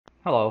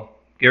Hello,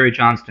 Gary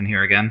Johnston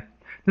here again.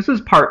 This is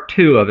part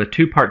 2 of a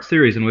two-part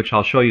series in which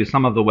I'll show you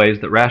some of the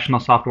ways that Rational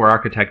Software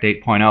Architect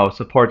 8.0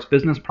 supports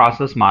business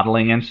process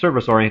modeling and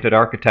service-oriented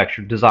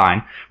architecture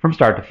design from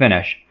start to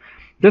finish.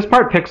 This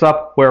part picks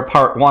up where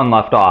part 1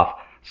 left off,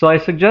 so I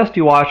suggest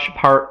you watch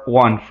part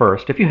 1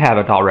 first if you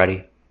haven't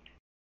already.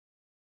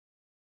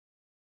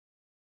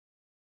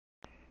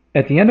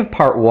 At the end of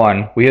part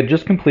 1, we had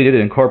just completed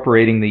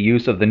incorporating the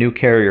use of the new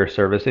carrier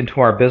service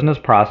into our business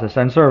process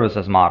and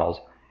services models.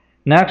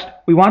 Next,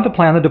 we want to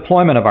plan the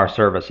deployment of our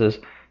services,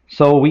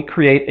 so we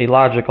create a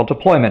logical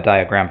deployment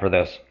diagram for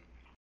this.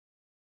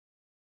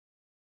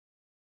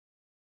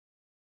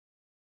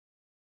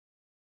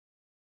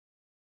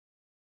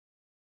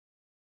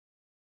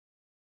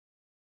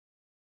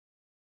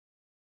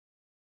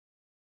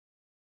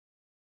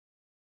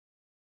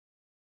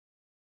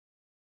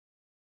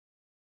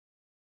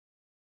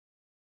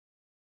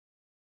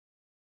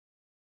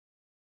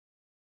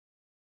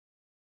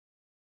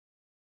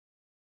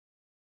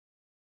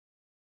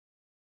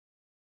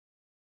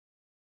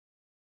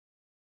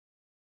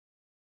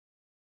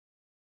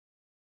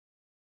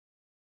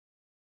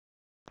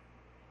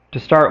 To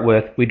start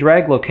with, we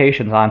drag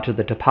locations onto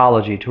the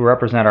topology to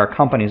represent our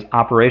company's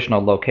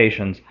operational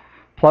locations,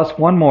 plus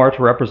one more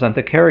to represent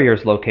the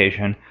carrier's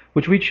location,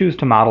 which we choose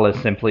to model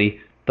as simply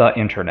the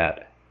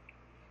Internet.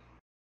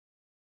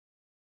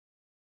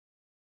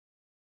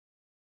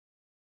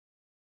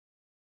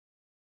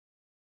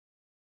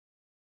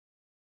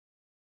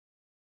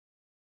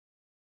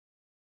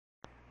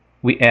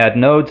 We add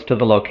nodes to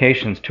the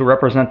locations to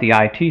represent the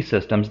IT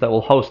systems that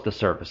will host the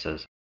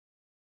services.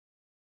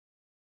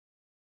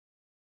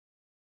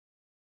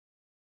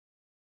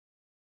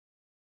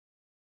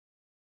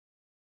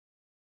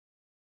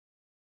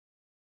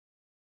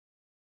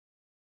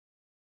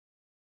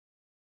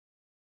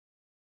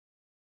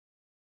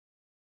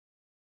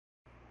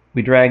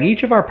 We drag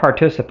each of our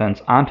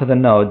participants onto the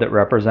node that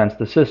represents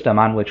the system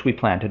on which we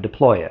plan to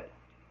deploy it.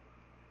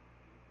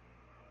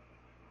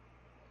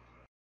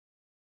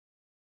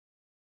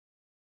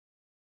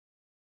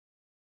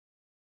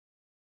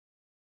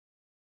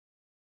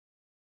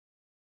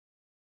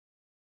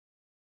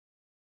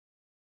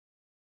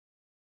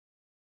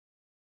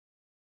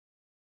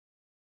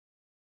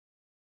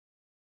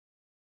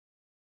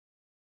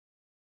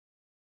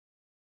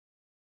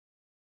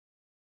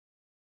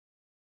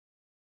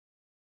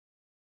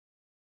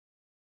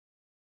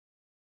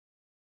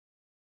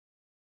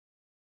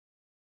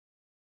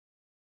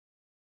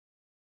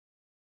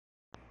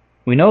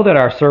 We know that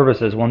our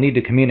services will need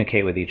to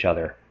communicate with each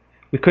other.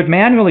 We could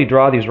manually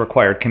draw these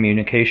required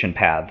communication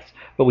paths,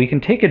 but we can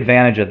take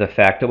advantage of the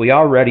fact that we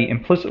already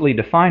implicitly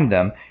defined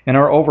them in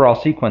our overall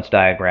sequence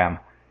diagram.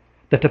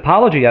 The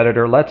topology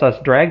editor lets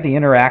us drag the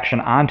interaction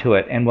onto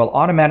it and will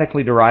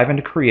automatically derive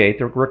and create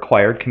the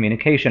required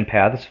communication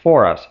paths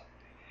for us.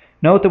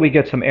 Note that we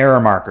get some error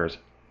markers.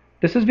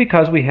 This is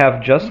because we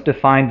have just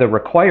defined the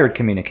required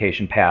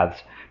communication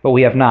paths, but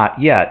we have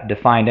not yet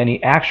defined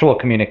any actual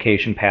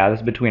communication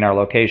paths between our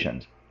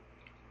locations.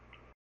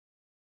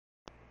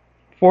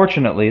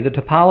 Fortunately, the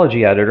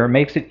topology editor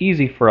makes it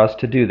easy for us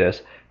to do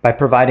this by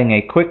providing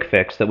a quick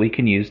fix that we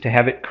can use to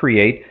have it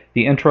create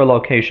the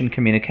intra-location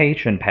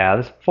communication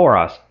paths for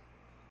us.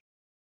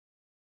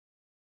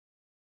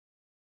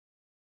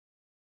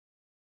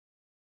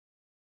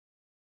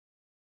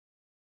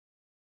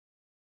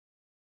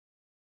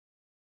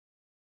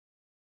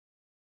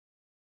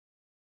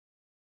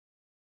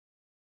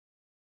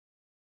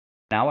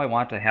 Now I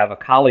want to have a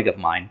colleague of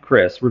mine,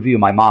 Chris, review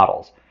my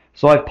models.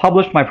 So I've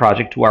published my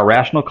project to our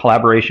Rational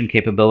Collaboration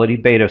Capability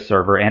beta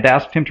server and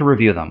asked him to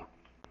review them.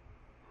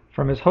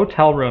 From his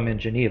hotel room in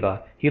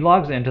Geneva, he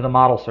logs into the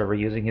model server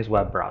using his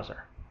web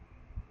browser.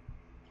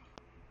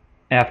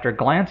 After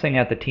glancing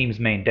at the team's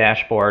main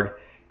dashboard,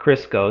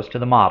 Chris goes to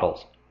the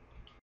models.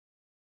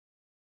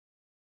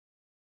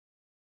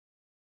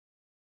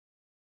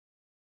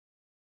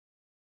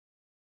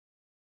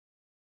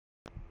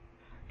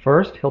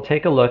 First, he'll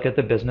take a look at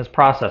the business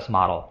process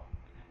model.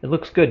 It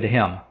looks good to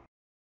him.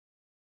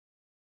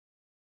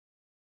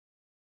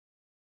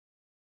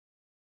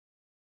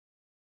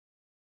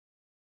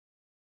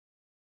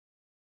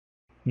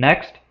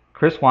 Next,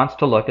 Chris wants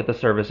to look at the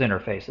service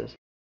interfaces.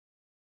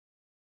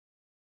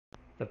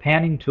 The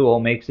panning tool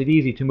makes it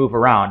easy to move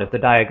around if the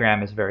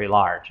diagram is very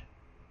large.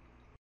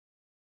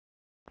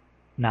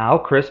 Now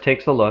Chris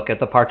takes a look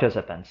at the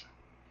participants.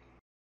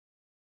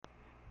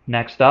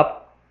 Next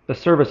up, the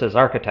services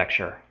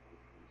architecture.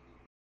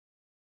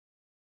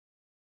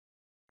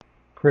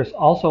 Chris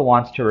also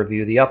wants to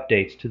review the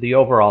updates to the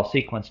overall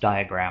sequence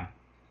diagram.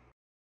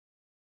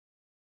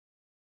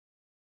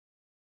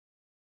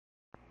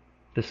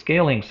 The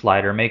scaling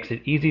slider makes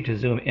it easy to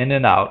zoom in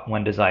and out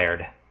when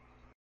desired.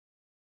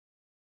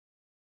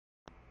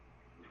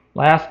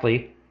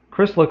 Lastly,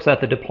 Chris looks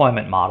at the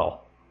deployment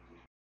model.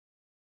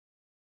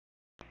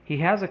 He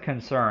has a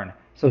concern,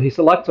 so he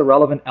selects a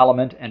relevant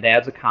element and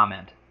adds a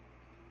comment.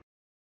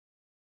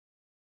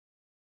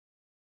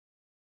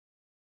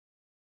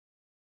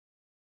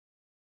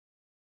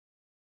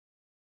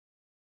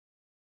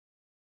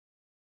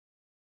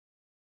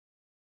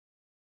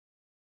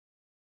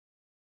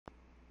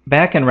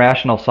 Back in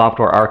Rational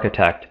Software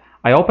Architect,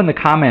 I open the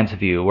Comments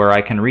view where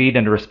I can read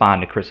and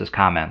respond to Chris's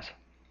comments.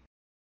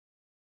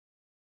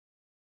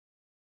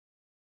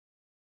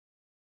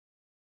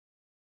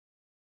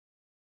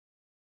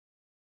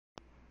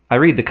 I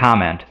read the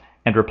comment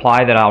and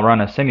reply that I'll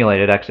run a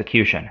simulated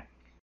execution.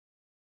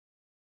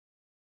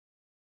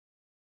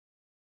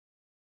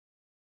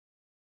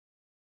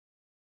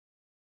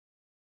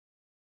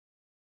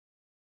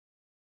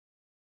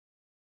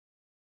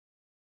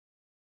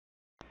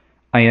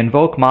 I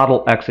invoke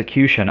model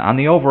execution on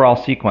the overall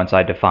sequence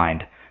I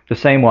defined, the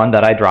same one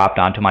that I dropped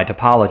onto my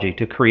topology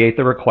to create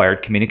the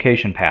required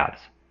communication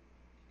paths.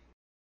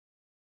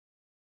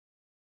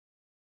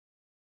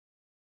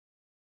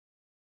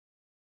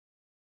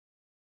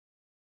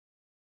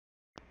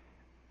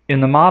 In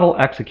the model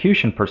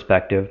execution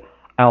perspective,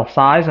 I'll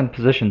size and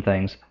position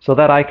things so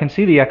that I can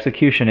see the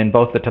execution in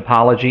both the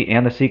topology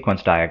and the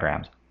sequence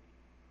diagrams.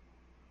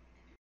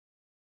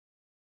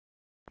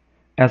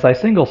 As I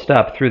single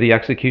step through the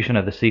execution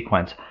of the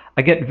sequence,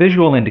 I get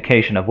visual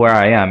indication of where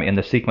I am in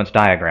the sequence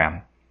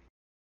diagram.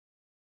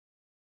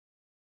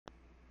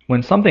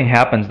 When something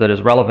happens that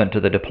is relevant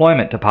to the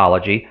deployment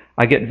topology,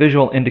 I get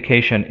visual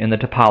indication in the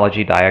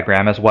topology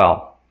diagram as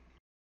well.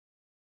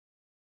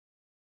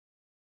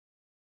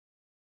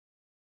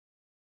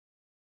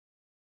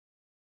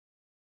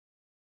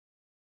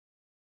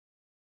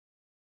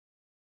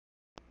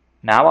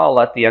 Now I'll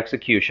let the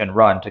execution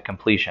run to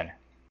completion.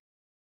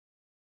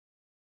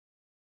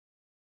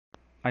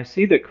 I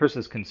see that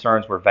Chris's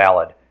concerns were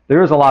valid.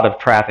 There is a lot of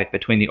traffic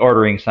between the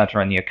ordering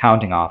center and the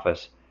accounting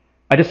office.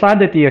 I decide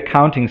that the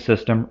accounting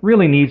system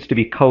really needs to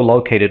be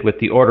co-located with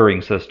the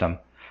ordering system,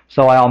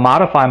 so I'll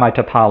modify my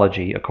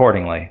topology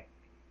accordingly.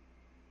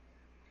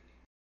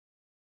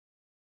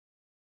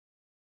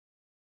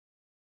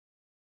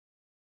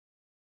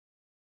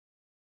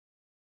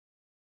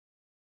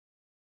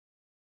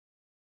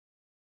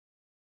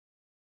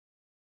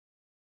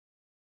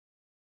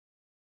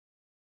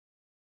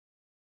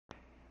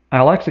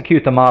 I'll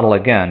execute the model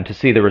again to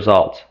see the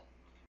results.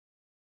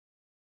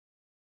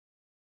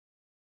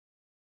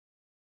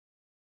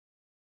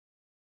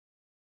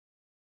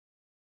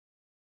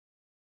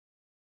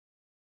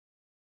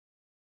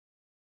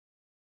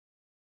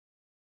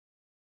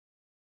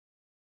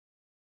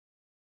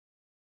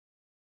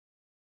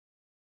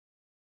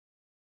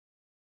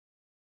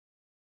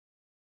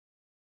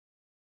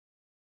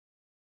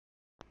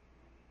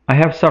 I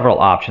have several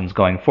options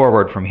going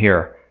forward from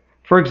here.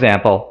 For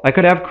example, I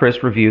could have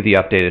Chris review the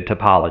updated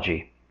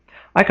topology.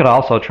 I could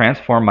also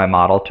transform my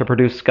model to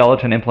produce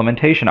skeleton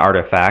implementation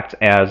artifacts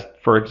as,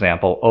 for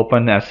example,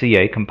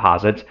 OpenSCA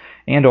composites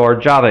and/or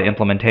Java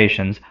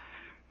implementations,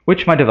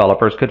 which my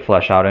developers could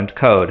flesh out into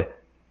code.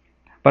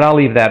 But I'll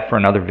leave that for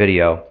another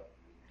video.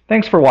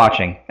 Thanks for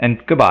watching,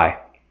 and goodbye.